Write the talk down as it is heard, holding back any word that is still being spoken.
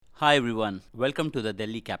Hi everyone, welcome to the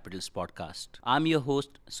Delhi Capitals podcast. I'm your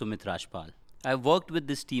host Sumit Rajpal. I've worked with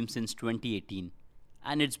this team since 2018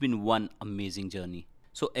 and it's been one amazing journey.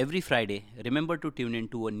 So every Friday, remember to tune in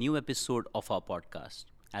to a new episode of our podcast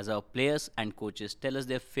as our players and coaches tell us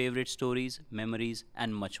their favorite stories, memories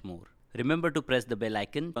and much more. Remember to press the bell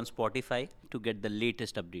icon on Spotify to get the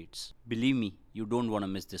latest updates. Believe me, you don't want to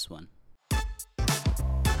miss this one.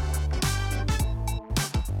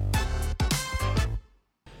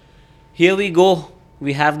 Here we go.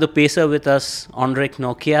 We have the pacer with us, Anrich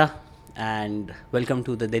Nortje, and welcome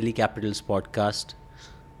to the Delhi Capitals podcast.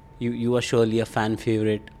 You are surely a fan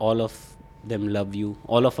favorite. All of them love you.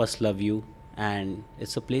 All of us love you, and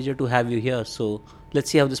it's a pleasure to have you here. So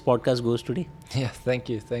let's see how this podcast goes today. Yeah, thank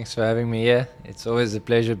you. Thanks for having me here. It's always a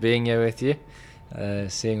pleasure being here with you.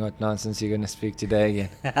 Seeing what nonsense you're going to speak today again.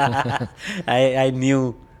 I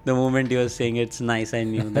knew the moment you were saying it's nice. I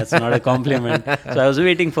knew that's not a compliment. So I was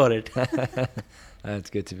waiting for it. It's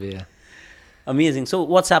good to be here. Amazing. So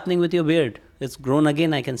what's happening with your beard? It's grown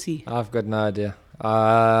again, I can see. I've got no idea.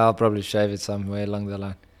 I'll probably shave it somewhere along the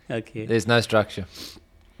line. Okay. There's no structure.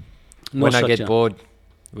 No when structure. I get bored,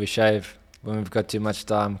 we shave. When we've got too much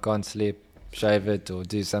time, can't sleep, shave it or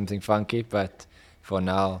do something funky. But for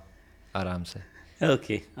now, aram se.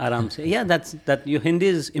 Okay, आराम से. Yeah, that your Hindi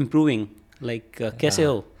is improving. Like कैसे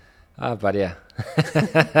हो? But yeah.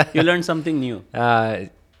 You learned something new.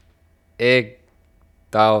 Egg,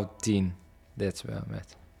 dao, teen. That's where I'm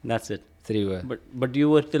at. That's it. 3 words. But you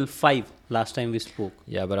were till 5 last time we spoke.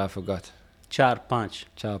 Yeah, but I forgot. 4, 5.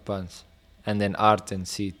 Char pans. And then art and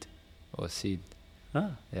seed. Or seed.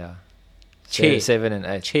 Ah. Yeah. Chhe. 7 and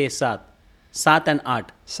 8. 6, 7. 7 and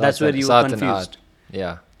 8. Sat That's where and- you were sat and confused. art.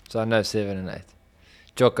 Yeah. So I know 7 and 8.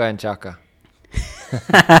 Choka and chaka.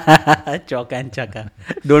 Choka and chaka.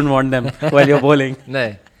 Don't want them while you're bowling.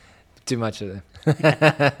 No. Too much of them.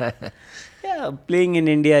 Yeah, playing in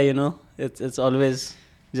India, it's always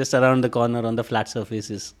just around the corner on the flat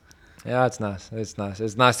surfaces. Yeah, it's nice. It's nice.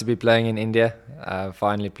 It's nice to be playing in India.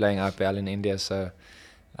 Finally playing IPL in India. So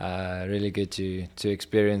really good to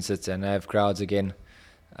experience it and have crowds again.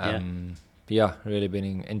 Yeah, really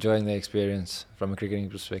been enjoying the experience from a cricketing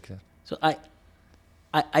perspective. So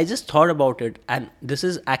I just thought about it, and this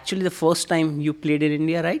is actually the first time you played in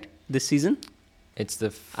India, right? This season? It's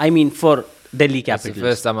the I mean, for Delhi It's Capitals. the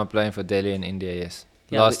first time I'm playing for Delhi in India, yes.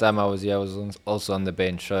 Yeah, Last time I was here, I was also on the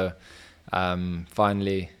bench. So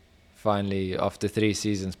finally, after 3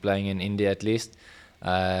 seasons playing in India at least,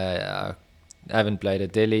 I haven't played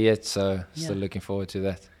at Delhi yet, so still looking forward to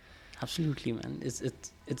that. Absolutely, man.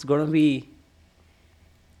 It's gonna be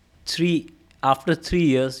after 3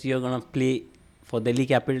 years. You're gonna play for Delhi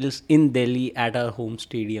Capitals in Delhi at our home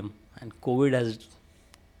stadium, and COVID has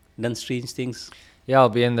done strange things. Yeah, I'll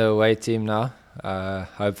be in the away team now.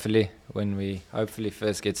 Hopefully, when we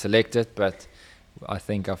first get selected, but I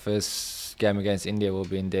think our first game against India will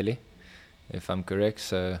be in Delhi, if I'm correct.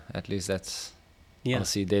 So at least I'll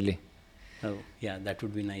see Delhi. Oh, yeah, that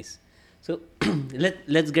would be nice. So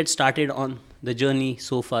let's get started on the journey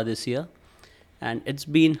so far this year, and it's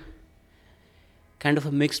been kind of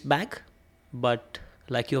a mixed bag, but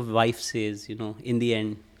like your wife says, in the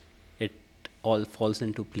end, it all falls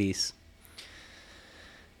into place.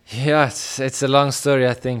 Yeah, it's a long story.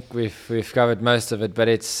 I think we've covered most of it, but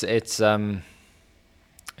it's been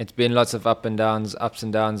lots of ups and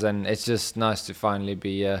downs, and it's just nice to finally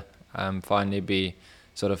be here, finally be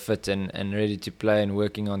sort of fit and ready to play and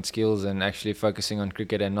working on skills and actually focusing on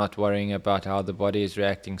cricket and not worrying about how the body is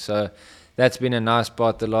reacting. So that's been a nice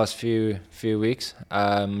part the last few weeks.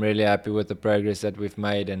 I'm really happy with the progress that we've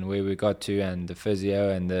made and where we got to, and the physio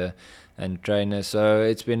and trainers. So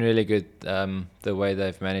it's been really good the way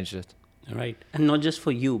they've managed it. Right. And not just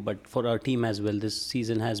for you, but for our team as well. This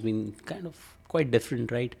season has been kind of quite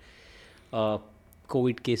different, right?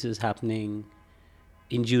 COVID cases happening,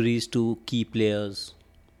 injuries to key players,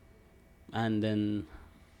 and then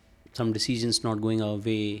some decisions not going our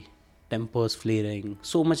way, tempers flaring.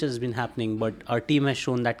 So much has been happening, but our team has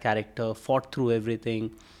shown that character, fought through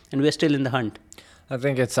everything, and we're still in the hunt. I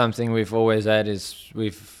think it's something we've always had. Is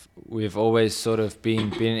we've always sort of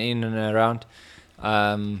been in and around.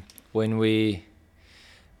 When we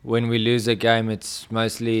lose a game, it's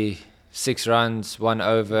mostly 6 runs, 1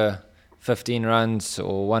 over, 15 runs,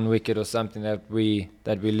 or 1 wicket or something that we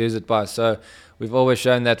lose it by. So we've always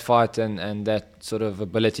shown that fight and that sort of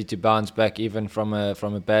ability to bounce back even from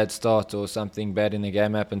a bad start or something bad in the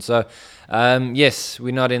game happened. So yes,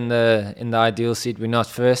 we're not in the ideal seat. We're not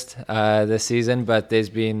first this season, but there's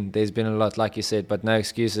been a lot, like you said, but no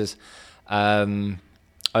excuses.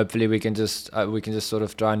 Hopefully we can just sort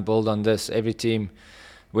of try and build on this. Every team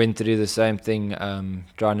went through the same thing,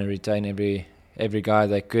 trying to retain every guy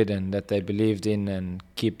they could and that they believed in and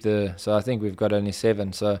keep the. So I think we've got only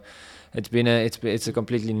 7. So it's a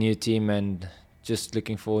completely new team, and just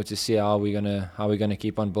looking forward to see how we're gonna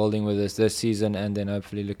keep on building with this season, and then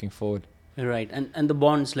hopefully looking forward. Right, and the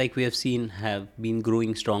bonds, like we have seen, have been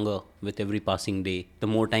growing stronger with every passing day. The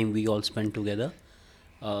more time we all spend together,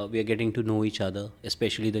 we are getting to know each other,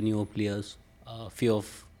 especially the newer players. Few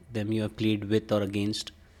of them you have played with or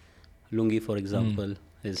against. Lungi, for example,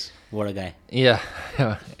 is what a guy. Yeah,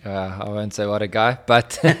 I won't say what a guy,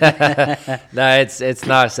 but no, it's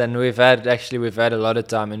nice, and we've had a lot of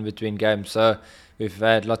time in between games, so we've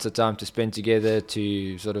had lots of time to spend together,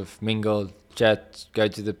 to sort of mingle, chat, go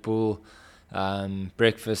to the pool,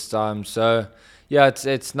 breakfast time. So yeah,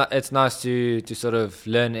 it's nice to sort of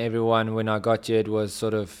learn everyone. When I got here, it was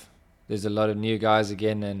sort of, there's a lot of new guys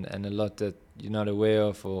again, and a lot that you're not aware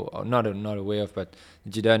of, or not aware of, but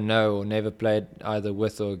that you don't know or never played either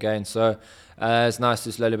with or against. So it's nice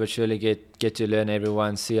to slowly but surely get to learn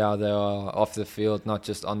everyone, see how they are off the field, not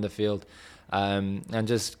just on the field, and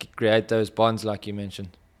just create those bonds like you mentioned.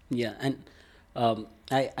 Yeah, and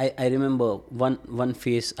I remember one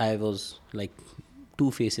face, I was like,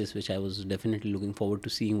 2 faces which I was definitely looking forward to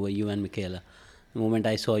seeing were you and Michaela. The moment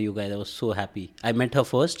I saw you guys, I was so happy. I met her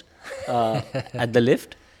first at the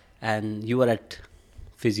lift, and you were at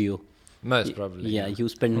physio. Most probably. Yeah, you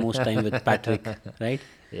spent most time with Patrick, right?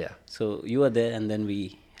 Yeah. So you were there, and then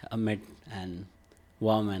we met, and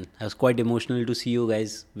wow, man, I was quite emotional to see you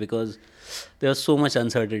guys, because there was so much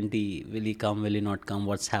uncertainty. Will he come? Will he not come?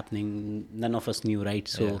 What's happening? None of us knew, right?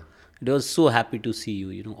 So it was so happy to see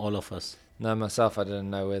you, all of us. No, myself, I didn't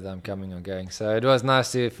know whether I'm coming or going. So it was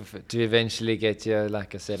nice to eventually get here.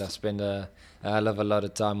 Like I said, I spent a hell of a lot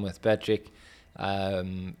of time with Patrick.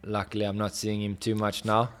 Luckily, I'm not seeing him too much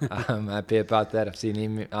now. I'm happy about that. I've seen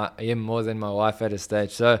him more than my wife at a stage.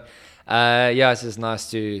 So yeah, it's just nice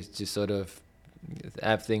to sort of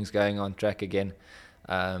have things going on track again,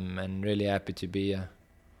 and really happy to be here.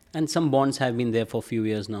 And some bonds have been there for a few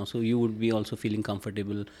years now, so you would be also feeling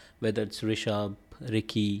comfortable, whether it's Rishabh,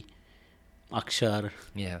 Ricky, Akshar.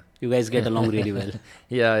 Yeah, you guys get along really well.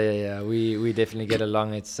 Yeah. We definitely get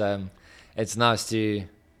along. It's nice to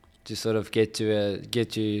sort of get to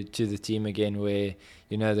the team again, where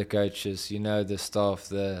you know the coaches, you know the staff,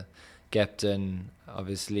 the captain,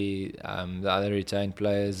 obviously the other retained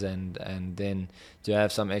players, and then to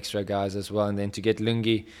have some extra guys as well, and then to get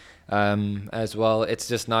Lungi as well. It's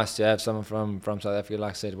just nice to have someone from South Africa.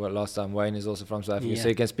 Like I said, last time, Wayne is also from South Africa, so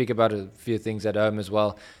you can speak about a few things at home as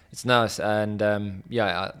well. It's nice, and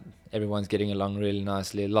everyone's getting along really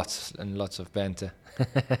nicely. Lots and lots of banter.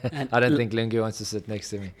 I don't think Lungi wants to sit next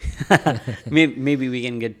to me. Maybe we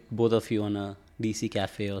can get both of you on a DC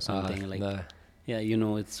cafe or something like. No. Yeah,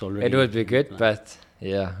 it's already. It would be good, but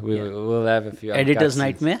yeah, we'll have a few. Editor's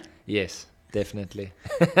nightmare. Yes, definitely.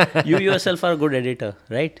 You yourself are a good editor,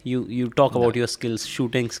 right? You talk about your skills,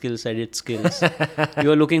 shooting skills, edit skills.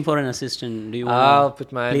 You are looking for an assistant. Do you want to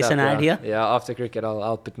place an ad here? Yeah, after cricket,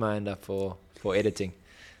 I'll put my hand up for editing.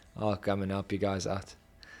 I'll come and help you guys out.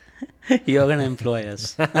 You're gonna employ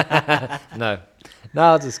us. No,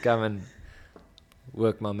 I'll just come and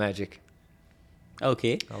work my magic.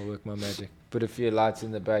 Okay. I'll work my magic. Put a few lights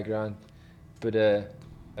in the background. Put a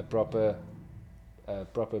proper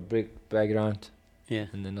brick background. Yeah.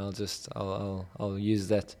 And then I'll use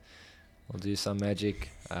that. I'll do some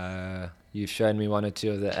magic. You've shown me 1 or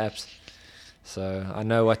 2 of the apps, so I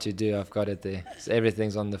know what you do. I've got it there. So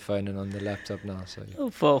everything's on the phone and on the laptop now. So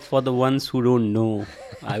for the ones who don't know,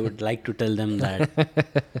 I would like to tell them that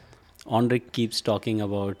Anrich keeps talking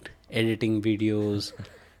about editing videos,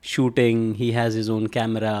 shooting. He has his own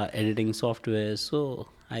camera, editing software. So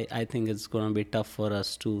I think it's going to be tough for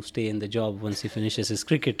us to stay in the job once he finishes his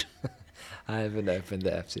cricket. I haven't opened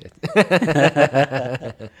the apps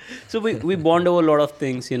yet. So we bond over a lot of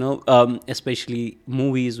things, especially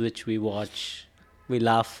movies which we watch. We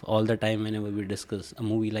laugh all the time whenever we discuss a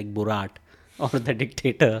movie like Borat or The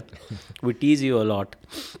Dictator. We tease you a lot.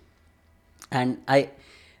 And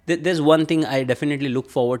there's one thing I definitely look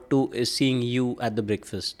forward to is seeing you at the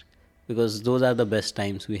breakfast, because those are the best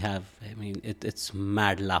times we have. I mean, it's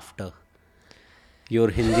mad laughter. Your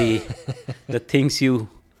Hindi, the things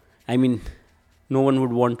no one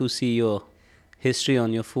would want to see your history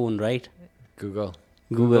on your phone, right? Google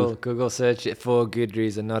search it for a good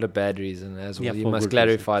reason, not a bad reason as well. You must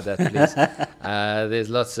clarify that, please. There's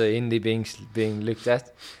lots of Hindi being looked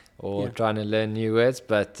at, or trying to learn new words,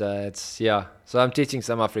 but so I'm teaching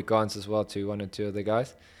some Afrikaans as well to 1 or 2 of the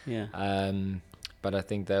guys. Yeah. But I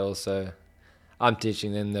think they also, I'm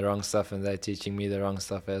teaching them the wrong stuff and they're teaching me the wrong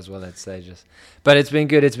stuff as well at stages. But it's been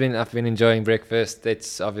good. I've been enjoying breakfast.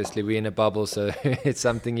 It's obviously we're in a bubble, so it's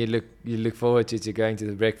something you look forward to going to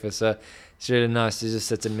the breakfast. So it's really nice to just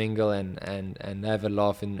sit and mingle and have a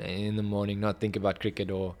laugh in the morning, not think about cricket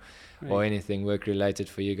or anything work related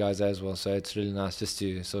for you guys as well. So it's really nice just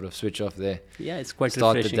to sort of switch off there. Yeah, it's quite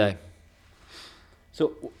start refreshing. The day.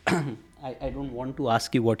 So I don't want to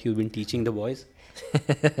ask you what you've been teaching the boys.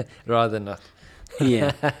 Rather not.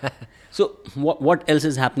 Yeah. So what else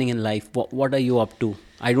is happening in life? What are you up to?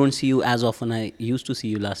 I don't see you as often. I used to see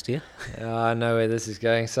you last year. I know where this is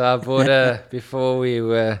going. So I bought before we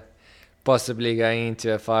were possibly going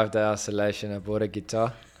into a 5-day isolation, I bought a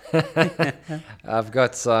guitar. I've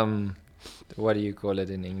got some, what do you call it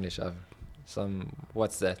in English?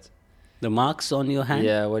 What's that? The marks on your hand?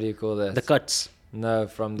 Yeah, what do you call that? The cuts. No,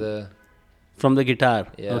 from the guitar.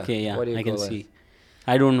 Yeah. Okay, yeah, What do you I can call see.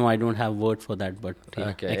 I don't know. I don't have word for that, but yeah,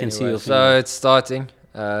 okay, I can see anyway, your so fingers. it's starting.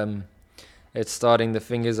 It's starting. The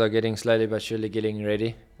fingers are getting slowly but surely getting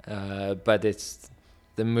ready. But it's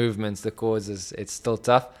the movements, the chords. It's still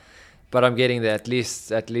tough, but I'm getting there. At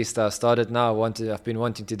least I started now. I've been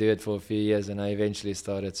wanting to do it for a few years, and I eventually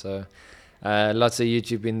started. So lots of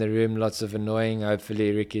YouTube in the room, lots of annoying.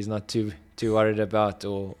 Hopefully Ricky's not too worried about,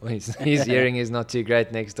 or his hearing is not too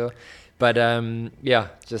great next door. But yeah,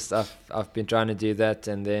 just I've been trying to do that,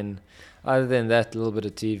 and then other than that, a little bit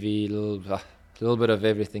of TV, a little bit of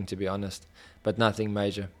everything, to be honest, but nothing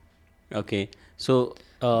major. Okay, so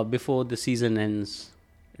before the season ends,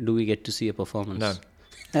 do we get to see a performance?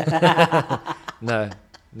 No,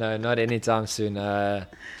 not anytime soon.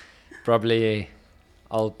 Probably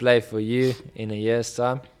I'll play for you in a year's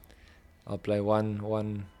time. I'll play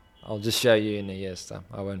one. I'll just show you in a year's time.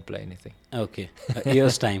 I won't play anything. Okay, a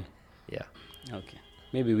year's time. Yeah. Okay,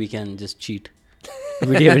 maybe we can just cheat.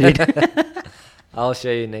 Video edit. I'll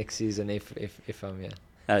show you next season if I'm here.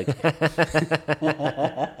 Okay.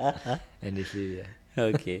 And if you, yeah.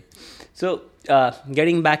 Okay. So,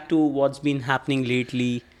 getting back to what's been happening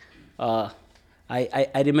lately, I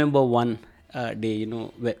remember one day,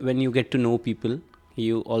 when you get to know people,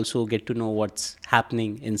 you also get to know what's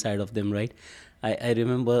happening inside of them, right? I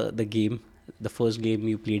remember the first game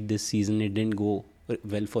you played this season, it didn't go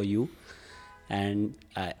well for you. And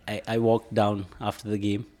I walked down after the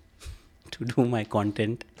game to do my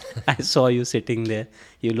content. I saw you sitting there.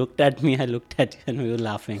 You looked at me, I looked at you, and we were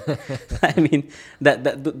laughing. I mean,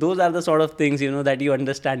 those are the sort of things, that you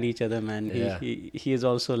understand each other, man. Yeah. He is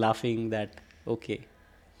also laughing that, okay,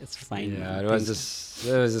 it's fine. Yeah, it was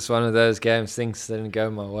just one of those games. Things didn't go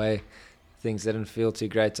my way. Things didn't feel too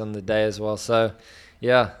great on the day as well. So,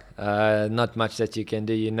 yeah, not much that you can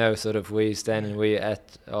do. Sort of where you stand and where you're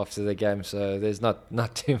at after the game. So there's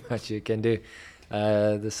not too much you can do.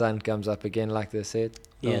 The sun comes up again, like they said,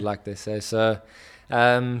 or like they say. So,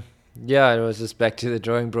 yeah, it was just back to the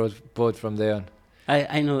drawing board from there on.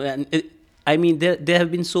 I know, and I mean, there have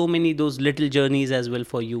been so many those little journeys as well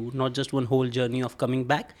for you, not just one whole journey of coming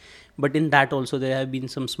back, but in that also there have been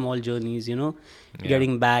some small journeys,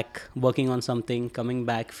 getting back, working on something, coming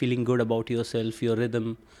back, feeling good about yourself, your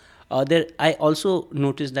rhythm. I also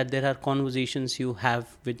noticed that there are conversations you have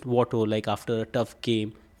with Watto, like after a tough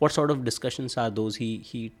game. What sort of discussions are those?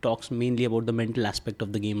 He talks mainly about the mental aspect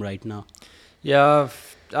of the game right now. Yeah,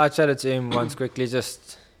 I chatted to him once quickly.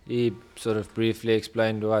 Just he sort of briefly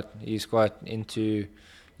explained what he's quite into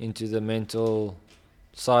the mental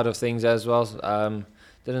side of things as well.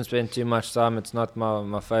 Didn't spend too much time. It's not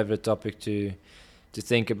my favorite topic to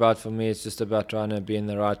think about. For me, it's just about trying to be in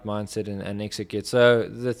the right mindset and execute. So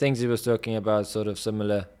the things he was talking about sort of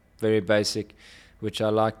similar, very basic, which I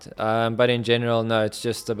liked. But in general, no, it's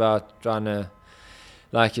just about trying to,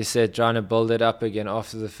 like you said, trying to build it up again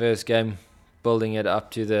after the first game, building it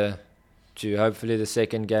up to hopefully the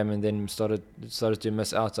second game, and then started to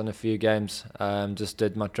miss out on a few games. Just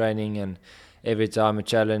did my training, and every time a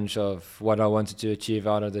challenge of what I wanted to achieve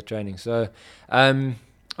out of the training. So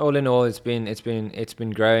all in all, it's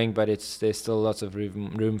been growing, but there's still lots of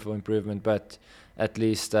room for improvement. But at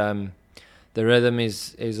least the rhythm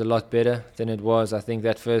is a lot better than it was. I think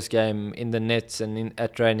that first game in the nets and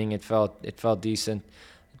at training, it felt decent.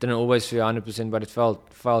 It didn't always feel 100%, but it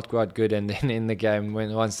felt quite good. And then in the game,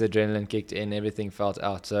 once the adrenaline kicked in, everything felt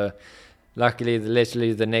out. So luckily,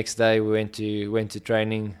 literally the next day, we went to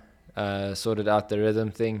training, sorted out the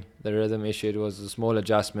rhythm thing. The rhythm issue, it was a small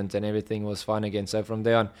adjustment, and everything was fine again. So from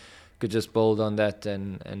there on, could just build on that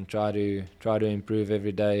and try to improve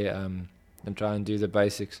every day, and try and do the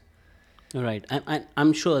basics. Right.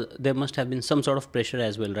 I'm sure there must have been some sort of pressure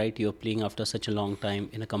as well, right? You're playing after such a long time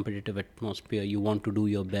in a competitive atmosphere. You want to do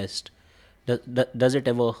your best. Does it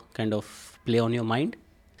ever kind of play on your mind?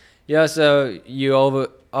 Yeah, so you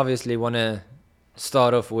obviously want to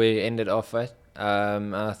start off where you ended off at.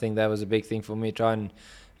 And I think that was a big thing for me. Try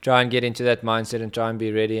and get into that mindset and try and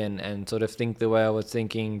be ready and sort of think the way I was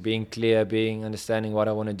thinking, being clear, being understanding what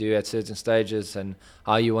I want to do at certain stages and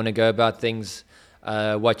how you want to go about things.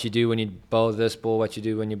 What you do when you bowl this ball, what you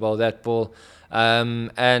do when you bowl that ball.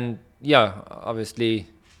 And yeah, obviously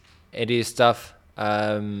it is tough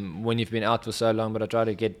when you've been out for so long, but I try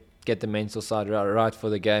to get the mental side right for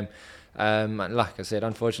the game. Like I said,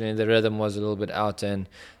 unfortunately the rhythm was a little bit out and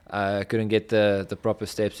couldn't get the proper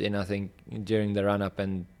steps in, I think, during the run up,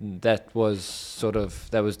 and that was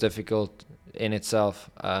difficult in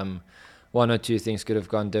itself. One or two things could have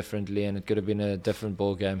gone differently and it could have been a different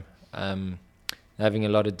ball game. Having a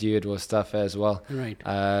lot of dew, it was tough as well. Right.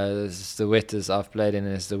 It's the wettest I've played in,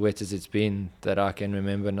 and it's the wettest it's been that I can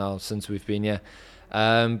remember now since we've been here.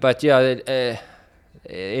 But yeah,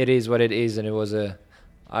 it is what it is, and it was I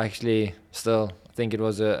actually still think it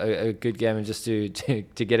was a good game, and just to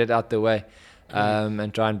get it out the way,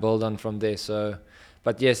 and try and build on from there. So,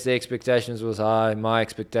 but yes, the expectations was high. My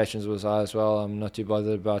expectations was high as well. I'm not too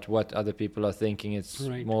bothered about what other people are thinking. It's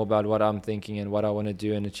more about what I'm thinking and what I want to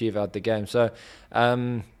do and achieve out the game. So,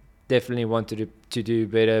 definitely wanted to do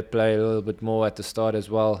better, play a little bit more at the start as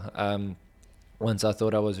well. Once I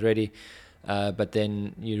thought I was ready. But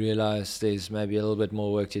then you realise there's maybe a little bit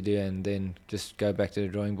more work to do, and then just go back to the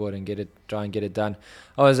drawing board and try and get it done.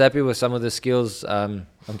 I was happy with some of the skills.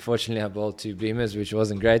 Unfortunately, I bowled 2 beamers, which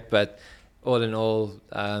wasn't great, but all in all,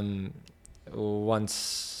 once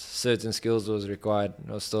certain skills was required,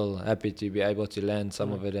 I was still happy to be able to land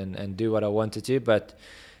some of it and do what I wanted to. But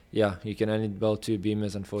yeah, you can only bowl 2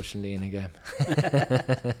 beamers, unfortunately, in a game.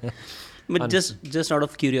 But just out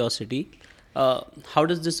of curiosity, how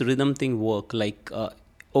does this rhythm thing work? Like,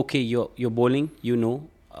 okay, you're bowling,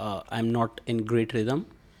 I'm not in great rhythm.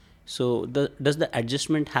 So does the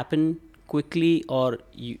adjustment happen quickly, or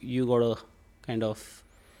you gotta kind of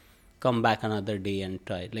come back another day and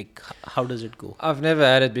try? Like, how does it go? I've never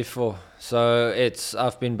had it before, so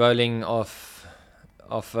I've been bowling off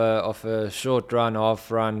a short run,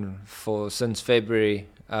 half run since February.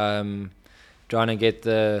 Trying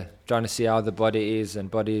to see how the body is, and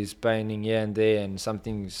body is paining here and there, and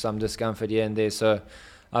some discomfort here and there. So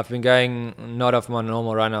I've been going not off my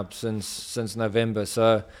normal run up since November.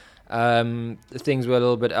 So things were a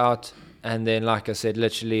little bit out, and then, like I said,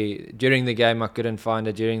 literally during the game I couldn't find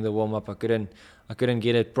it. During the warm up I couldn't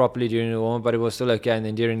get it properly during the warm up, but it was still okay. And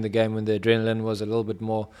then during the game, when the adrenaline was a little bit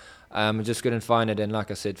more, I just couldn't find it. And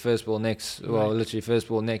like I said, literally first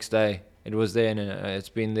ball next day, it was there, and it's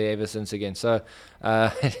been there ever since again. So,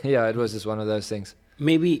 yeah, it was just one of those things.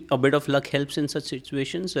 Maybe a bit of luck helps in such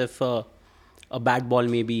situations if a bad ball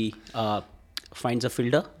maybe finds a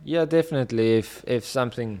fielder. Yeah, definitely. If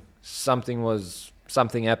something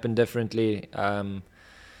happened differently,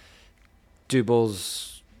 2 balls,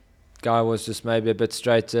 guy was just maybe a bit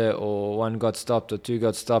straighter, or 1 got stopped or 2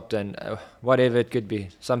 got stopped, and whatever it could be,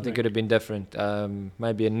 something could have been different.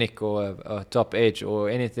 Maybe a nick or a top edge or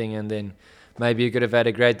anything, and then maybe you could have had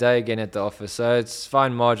a great day again at the office. So it's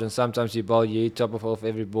fine margin. Sometimes you bowl, you top off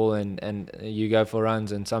every ball and you go for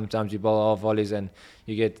runs, and sometimes you bowl half volleys and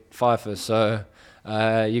you get fifers. So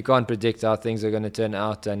you can't predict how things are going to turn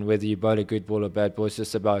out, and whether you bowl a good ball or bad ball. It's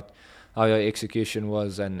just about how your execution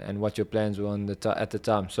was and what your plans were at the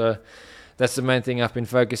time. So that's the main thing I've been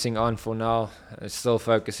focusing on for now. It's still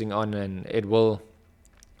focusing on, and it will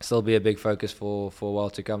still be a big focus for a while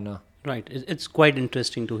to come now. Right. It's quite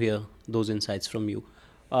interesting to hear those insights from you.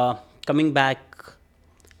 Coming back,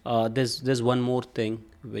 there's one more thing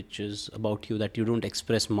which is about you that you don't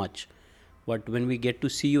express much. But when we get to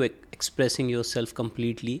see you expressing yourself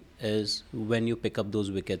completely is when you pick up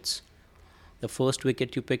those wickets. The first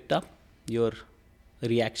wicket you picked up, your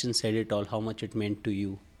reaction said it all, how much it meant to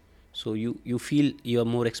you. So you feel you're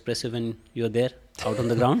more expressive when you're there out on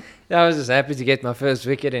the ground? Yeah, I was just happy to get my first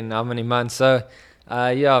wicket in how many months. So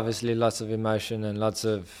yeah, obviously lots of emotion and lots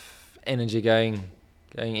of energy going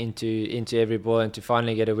into every ball, and to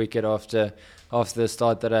finally get a wicket after the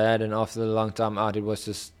start that I had and after the long time out, it was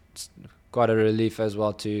just quite a relief as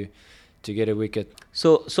well to get a wicket.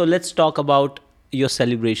 So let's talk about your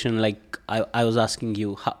celebration. Like I was asking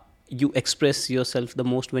you, how you express yourself the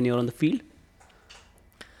most when you're on the field?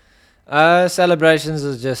 Celebrations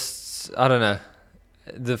is just, I don't know.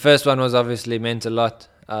 The first one was obviously meant a lot,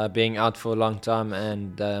 being out for a long time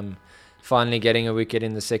and finally getting a wicket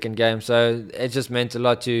in the second game. So it just meant a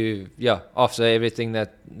lot to, after everything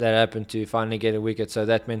that happened, to finally get a wicket. So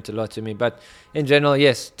that meant a lot to me. But in general,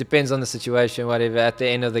 yes, depends on the situation, whatever. At the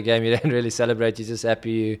end of the game, you don't really celebrate. You're just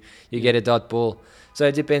happy you get a dot ball. So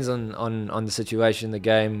it depends on the situation, the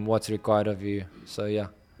game, what's required of you. So, yeah.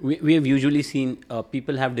 We have usually seen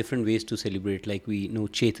people have different ways to celebrate. Like we know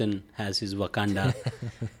Chetan has his Wakanda.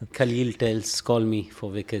 Khalil tells, call me for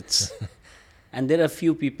wickets. And there are a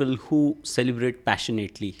few people who celebrate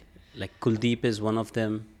passionately. Like Kuldeep is one of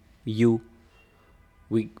them. You.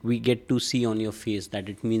 We get to see on your face that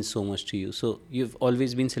it means so much to you. So you've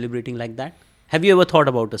always been celebrating like that? Have you ever thought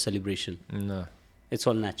about a celebration? No. It's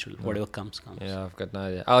all natural. No. Whatever comes. Yeah, I've got no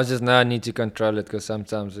idea. I need to control it, because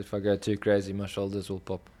sometimes if I go too crazy, my shoulders will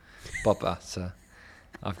pop out. So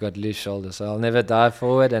I've got loose shoulders. So I'll never dive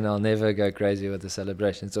forward, and I'll never go crazy with the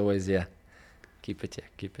celebration. It's always, keep it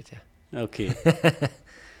here. Okay.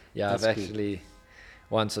 Yeah, I've actually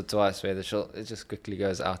once or twice where it just quickly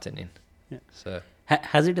goes out and in. Yeah. So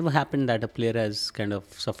has it ever happened that a player has kind of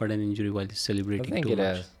suffered an injury while he's celebrating? I think too it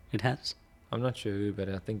much? has. It has? I'm not sure who, but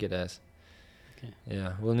I think it has. Okay.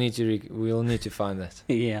 Yeah, we'll need to find that.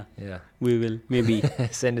 Yeah. Yeah. We will maybe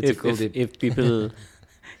send it to Kuldeep.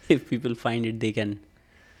 If people find it, they can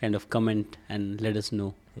kind of comment and let us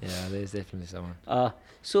know. Yeah, there's definitely someone.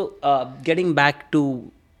 So getting back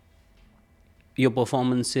to your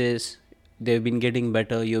performances, they've been getting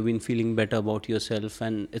better. You've been feeling better about yourself,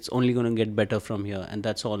 and it's only going to get better from here. And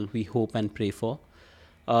that's all we hope and pray for.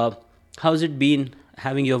 How's it been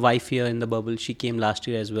having your wife here in the bubble? She came last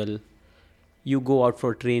year as well. You go out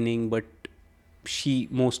for training, but she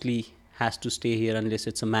mostly has to stay here unless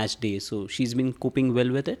it's a match day. So she's been coping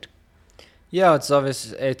well with it. Yeah, it's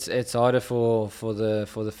obvious. It's harder for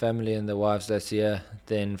the family and the wives that's here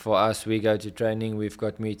than for us. We go to training. We've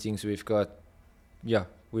got meetings. We've got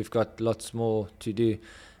lots more to do,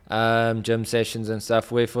 gym sessions and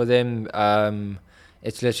stuff. Where for them,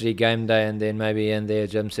 it's literally game day and then maybe in their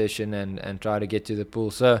gym session and try to get to the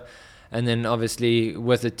pool. So. And then obviously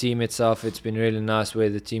with the team itself, it's been really nice where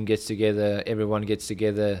the team gets together, everyone gets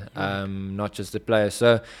together, not just the players.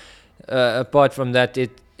 So apart from that,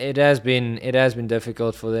 it has been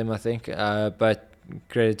difficult for them, I think. But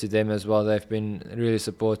credit to them as well. They've been really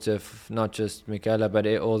supportive. Not just Michaela, but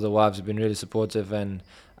all the wives have been really supportive, and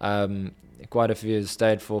quite a few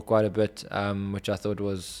stayed for quite a bit, which I thought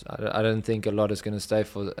was. I don't think a lot is going to stay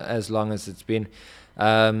for as long as it's been.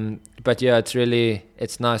 But yeah,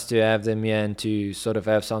 it's nice to have them here and to sort of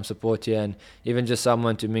have some support here, and even just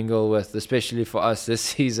someone to mingle with, especially for us this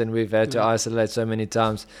season. We've had to isolate so many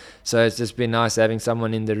times, so it's just been nice having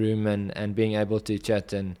someone in the room and being able to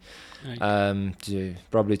chat and to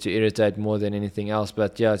irritate more than anything else.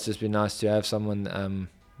 But yeah, it's just been nice to have someone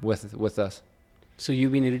with us. So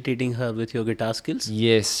you've been irritating her with your guitar skills?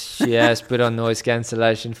 Yes, she has put on noise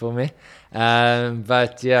cancellation for me.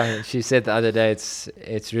 But yeah, she said the other day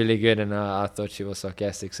it's really good, and I thought she was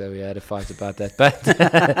sarcastic, so we had a fight about that. But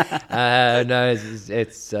no,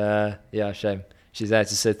 it's shame. She's had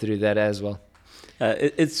to sit through that as well.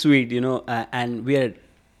 It's sweet, and we are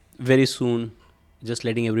very soon just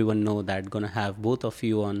letting everyone know that gonna have both of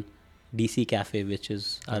you on DC Cafe, which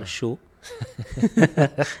is our show.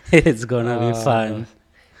 It's gonna be fun.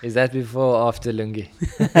 Is that before or after Lungi?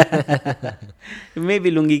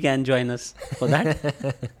 Maybe Lungi can join us for that.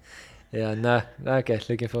 Yeah, no. Okay,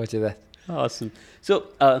 looking forward to that. Awesome.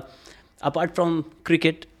 So, apart from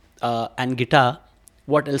cricket and guitar,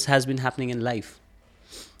 what else has been happening in life?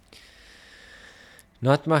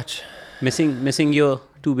 Not much. Missing your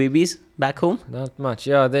two babies back home? Not much.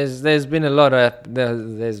 Yeah, there's been a lot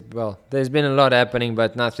happening,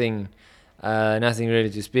 but nothing really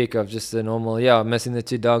to speak of. Just the normal. Yeah, missing the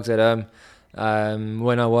two dogs at home.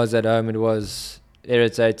 When I was at home, it was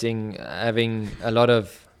irritating having a lot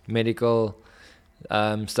of medical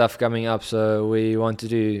stuff coming up. So we wanted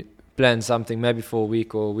to plan something maybe for a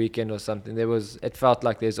week or weekend or something. It felt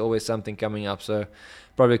like there's always something coming up. So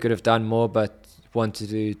probably could have done more, but wanted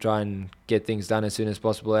to try and get things done as soon as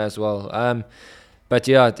possible as well. But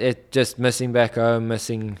yeah, it just missing back home,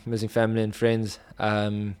 missing family and friends.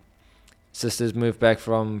 Sister's moved back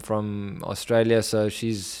from Australia, so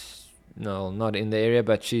she's not in the area,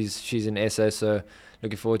 but she's in SA, so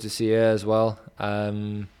looking forward to see her as well.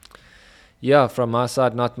 Yeah, from our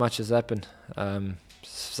side, not much has happened.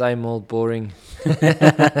 Same old boring.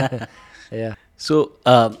 Yeah. So,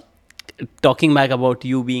 talking back about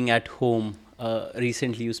you being at home,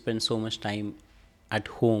 recently you spent so much time at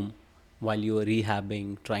home while you were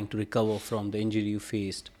rehabbing, trying to recover from the injury you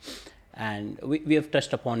faced. And we have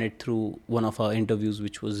touched upon it through one of our interviews,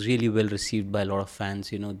 which was really well received by a lot of fans.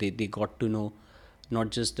 They got to know not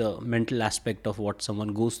just the mental aspect of what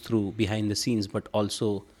someone goes through behind the scenes, but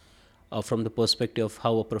also from the perspective of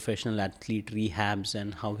how a professional athlete rehabs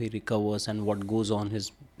and how he recovers and what goes on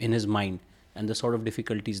in his mind and the sort of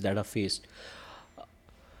difficulties that are faced.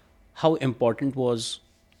 How important was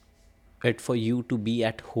it for you to be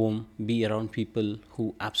at home, be around people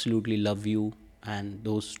who absolutely love you and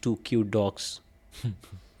those two cute dogs?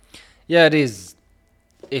 Yeah, it is.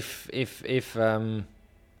 If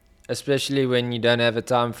especially when you don't have a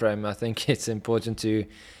time frame, I think it's important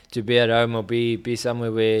to be at home or be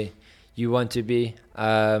somewhere where you want to be.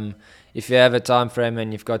 If you have a time frame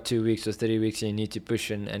and you've got 2 weeks or 3 weeks and you need to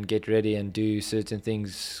push and get ready and do certain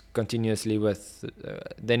things continuously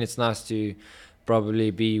then it's nice to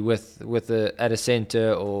probably be at a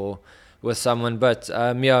center or with someone. But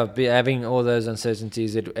having all those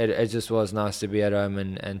uncertainties, it just was nice to be at home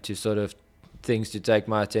and to sort of things to take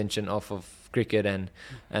my attention off of cricket and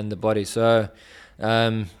the body. So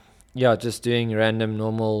just doing random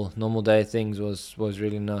normal day things was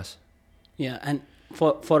really nice. Yeah, and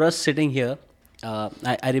for us sitting here,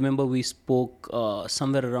 I remember we spoke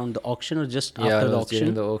somewhere around the auction or just after the auction.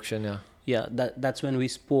 During the auction, yeah. Yeah, that's when we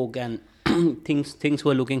spoke, and things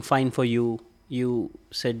were looking fine for you. You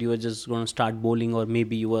said you were just going to start bowling, or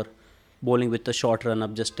maybe you were bowling with a short run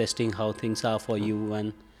up, just testing how things are for you.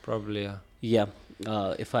 And probably, yeah. Yeah,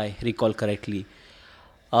 if I recall correctly.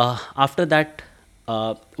 After that,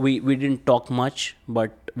 we didn't talk much,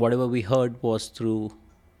 but whatever we heard was through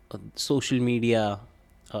social media,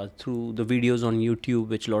 through the videos on YouTube,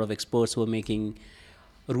 which a lot of experts were making,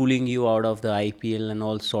 ruling you out of the IPL and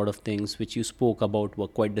all sort of things, which you spoke about, were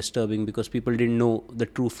quite disturbing because people didn't know the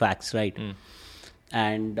true facts, right?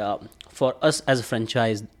 And for us as a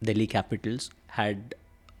franchise, Delhi Capitals had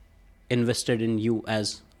invested in you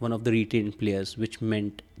as one of the retained players, which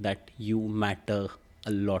meant that you matter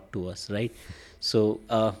a lot to us, right? So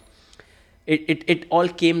it all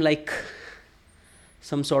came like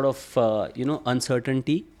some sort of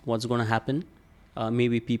uncertainty, what's going to happen.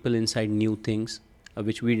 Maybe people inside knew things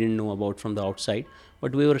which we didn't know about from the outside,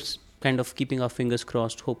 but we were kind of keeping our fingers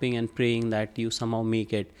crossed, hoping and praying that you somehow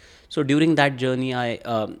make it. So during that journey, I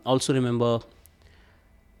also remember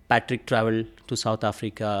Patrick traveled to South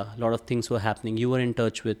Africa. A lot of things were happening. You were in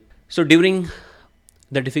touch with. So during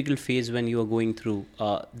the difficult phase when you were going through,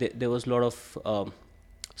 there was a lot of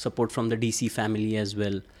support from the DC family as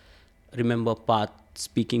well. Remember Path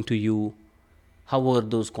speaking to you. How were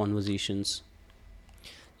those conversations?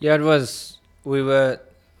 Yeah, it was. I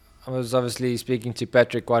was obviously speaking to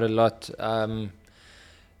Patrick quite a lot.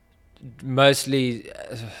 Mostly,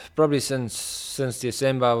 probably since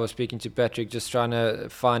December, I was speaking to Patrick, just trying to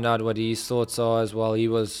find out what his thoughts are as well. He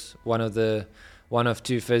was one of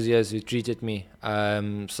two physios who treated me.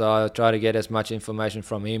 So I try to get as much information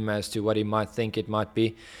from him as to what he might think it might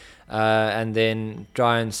be. And then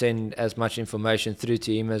try and send as much information through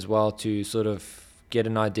to him as well to sort of get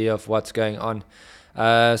an idea of what's going on.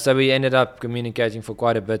 So we ended up communicating for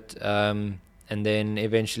quite a bit, and then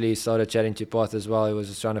eventually started chatting to Path as well. He was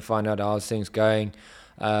just trying to find out how's things going.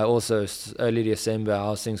 Also early December,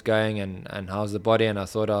 how's things going and how's the body. And I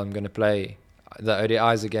thought I'm going to play the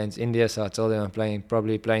ODIs against India, so I told him I'm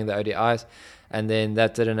probably playing the ODIs, and then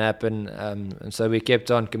that didn't happen. And so we kept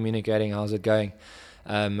on communicating, how's it going,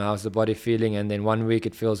 how's the body feeling, and then 1 week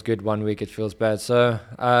it feels good, 1 week it feels bad. So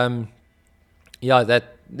that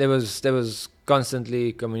there was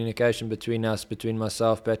constantly communication between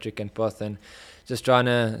myself, Patrick and Path, and just trying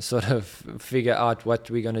to sort of figure out what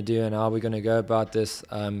we're going to do and how we're going to go about this.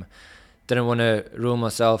 Didn't want to rule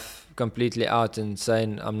myself completely out and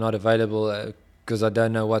saying I'm not available because I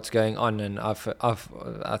don't know what's going on. And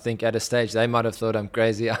I think at a stage they might have thought I'm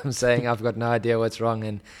crazy. I'm saying I've got no idea what's wrong,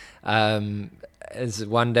 and it's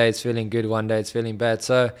one day it's feeling good, one day it's feeling bad.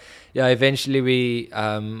 So yeah, eventually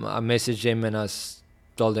I messaged him and I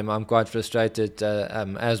told him I'm quite frustrated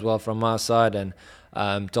as well from my side, and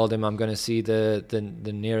told him I'm going to see the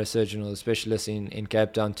neurosurgeon or the specialist in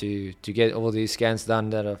Cape Town to get all these scans done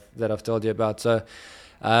that I've told you about. So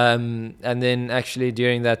and then actually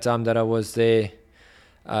during that time that I was there,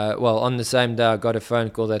 on the same day I got a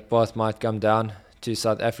phone call that Path might come down to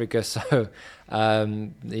South Africa. So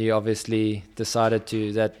he obviously decided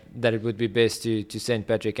that it would be best to send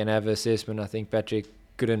Patrick and have an assessment. I think Patrick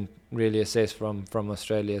couldn't really assess from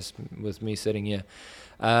Australia with me sitting here.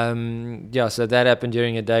 So that happened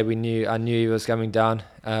during a day. I knew he was coming down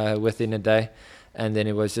within a day, and then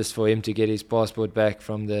it was just for him to get his passport back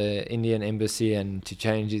from the Indian embassy and to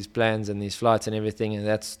change his plans and his flights and everything, and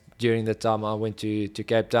that's during the time I went to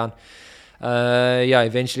Cape Town.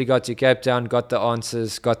 Eventually got to Cape Town, got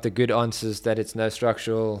the good answers that it's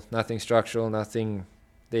nothing structural, nothing.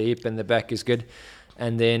 The hip and the back is good,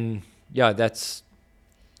 and then that's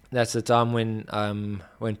the time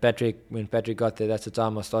when Patrick got there. That's the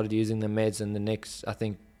time I started using the meds, and the next, I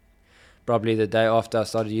think, probably the day after I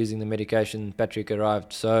started using the medication, Patrick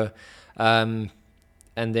arrived. So, and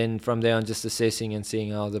then from there on, just assessing and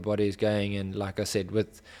seeing how the body is going, and like I said,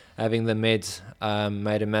 with having the meds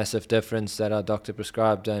made a massive difference that our doctor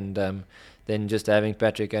prescribed, and then just having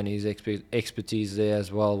Patrick and his expertise there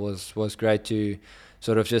as well was great to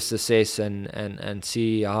sort of just assess and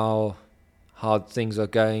see how things are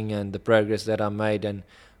going and the progress that I made, and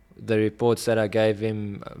the reports that I gave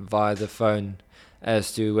him via the phone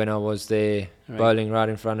as to when I was there bowling right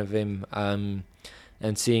in front of him,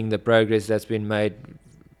 and seeing the progress that's been made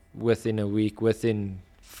within a week, within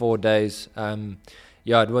 4 days.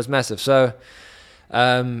 It was massive. So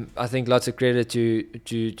I think lots of credit to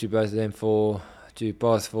both of them for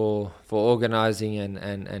organising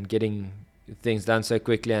and getting things done so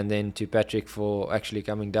quickly, and then to Patrick for actually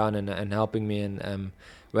coming down and helping me. And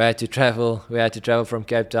we had to travel from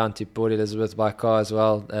Cape Town to Port Elizabeth by car as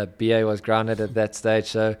well. BA was grounded at that stage,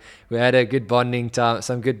 so we had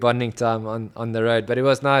some good bonding time on the road. But it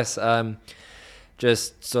was nice,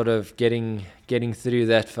 just sort of getting through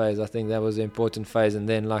that phase. I think that was an important phase. And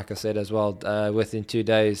then, like I said as well, within 2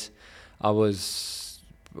 days, 2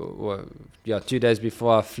 days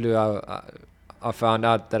before I flew out, I found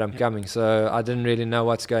out that I'm coming. So I didn't really know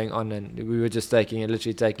what's going on, and we were just taking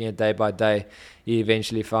it day by day. He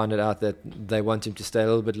eventually found it out that they want him to stay a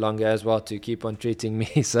little bit longer as well, to keep on treating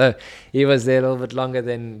me. So he was there a little bit longer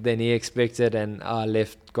than he expected, and I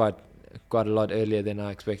left quite a lot earlier than I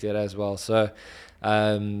expected as well. So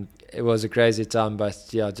it was a crazy time, but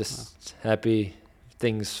just happy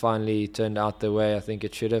things finally turned out the way I think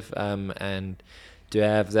it should have, and to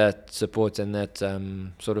have that support and that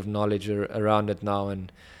sort of knowledge around it now,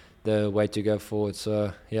 and the way to go forward.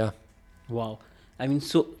 So Wow. I mean,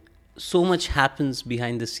 so much happens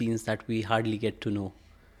behind the scenes that we hardly get to know.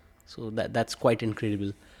 So that's quite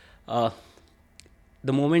incredible.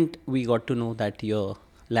 The moment we got to know that you're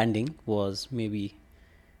landing was maybe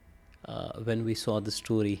when we saw the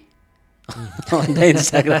story on the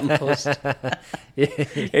Instagram post.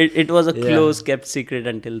 It was a close kept secret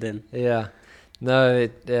until then. No,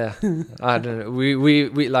 I don't know. We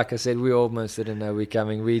like I said, we almost didn't know we're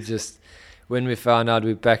coming. We just, when we found out,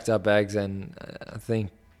 we packed our bags, and I think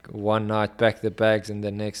one night packed the bags, and the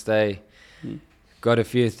next day got a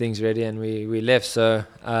few things ready, and we left. So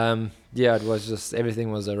it was just,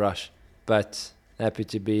 everything was a rush, but happy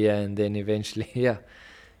to be here. And then eventually,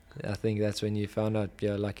 I think that's when you found out.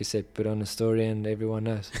 Like you said, put on a story and everyone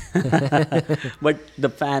knows. But the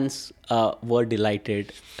fans were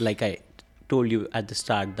delighted. Like I told you at the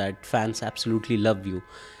start, that fans absolutely love you,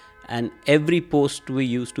 and every post we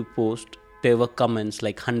used to post, there were comments,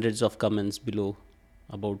 like hundreds of comments below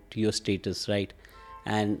about your status, right?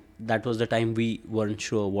 And that was the time we weren't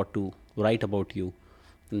sure what to write about you.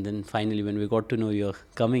 And then finally, when we got to know you're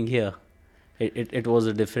coming here, it was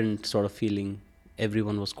a different sort of feeling.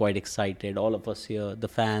 Everyone was quite excited, all of us here, the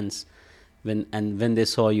fans, when they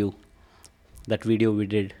saw you, that video we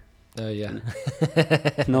did. Oh yeah.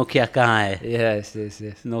 Nortje kahan hai? Yes.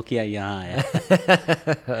 Nortje yahan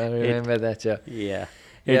hai. I remember that. Yeah.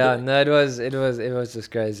 It was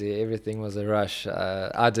just crazy. Everything was a rush.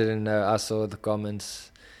 I didn't know. I saw the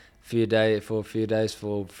comments for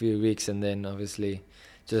a few weeks, and then obviously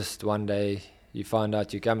just one day you find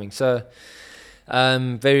out you're coming. So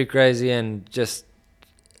very crazy, and just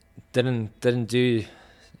didn't do.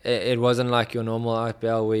 It wasn't like your normal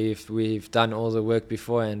IPL where we've done all the work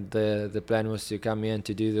before, and the plan was to come here and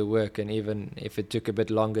to do the work, and even if it took a bit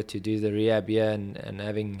longer to do the rehab here, and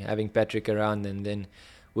having Patrick around, and then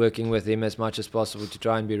working with him as much as possible to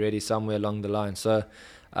try and be ready somewhere along the line. So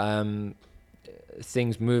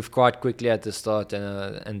things moved quite quickly at the start,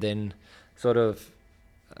 and then sort of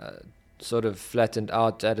flattened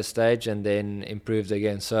out at a stage, and then improved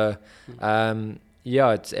again. So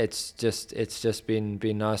it's just been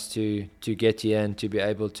nice to get here and to be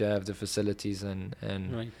able to have the facilities and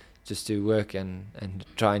Right. just to work and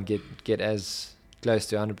try and get as close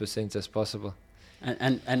to 100% as possible.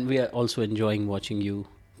 And we are also enjoying watching you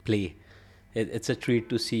play. It's a treat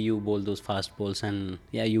to see you bowl those fast balls, and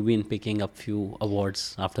you've been picking up few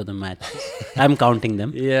awards after the match. I'm counting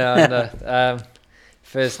them.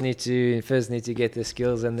 First need to get the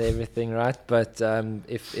skills and everything right, but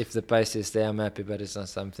if the pace is there, I'm happy. But it's not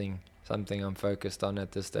something I'm focused on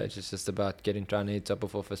at this stage. It's just about trying to hit top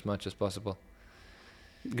of off as much as possible.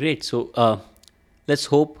 Great. So let's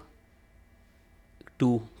hope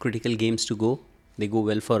two critical games to go. They go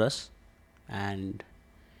well for us, and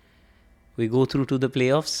we go through to the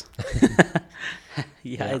playoffs.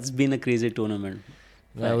 Yeah. It's been a crazy tournament.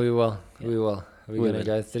 No, we will. Yeah. We will. We're We gonna will.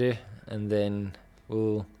 go through, and then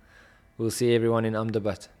we'll see everyone in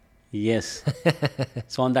Ahmedabad. Yes.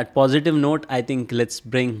 So on that positive note, I think let's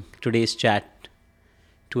bring today's chat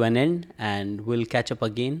to an end, and we'll catch up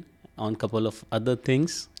again on a couple of other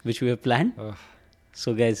things which we have planned. Oh,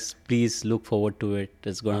 So guys, please look forward to it.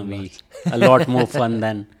 It's gonna I'm be a lot more fun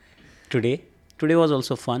than today. Today was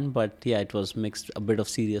also fun, but yeah, it was mixed a bit of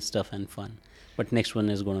serious stuff and fun. But next one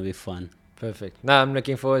is gonna be fun. perfect. No, I'm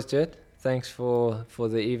looking forward to it. Thanks for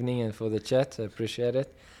the evening and for the chat. I appreciate it.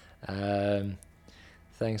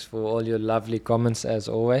 Thanks for all your lovely comments as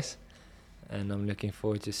always. And I'm looking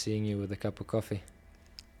forward to seeing you with a cup of coffee.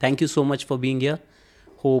 Thank you so much for being here.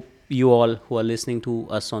 Hope you all who are listening to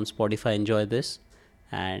us on Spotify enjoy this,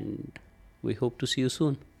 and we hope to see you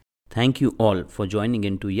soon. Thank you all for joining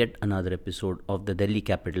in to yet another episode of the Delhi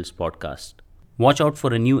Capitals podcast. Watch out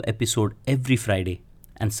for a new episode every Friday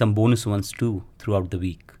and some bonus ones too throughout the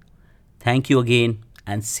week. Thank you again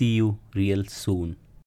and see you real soon.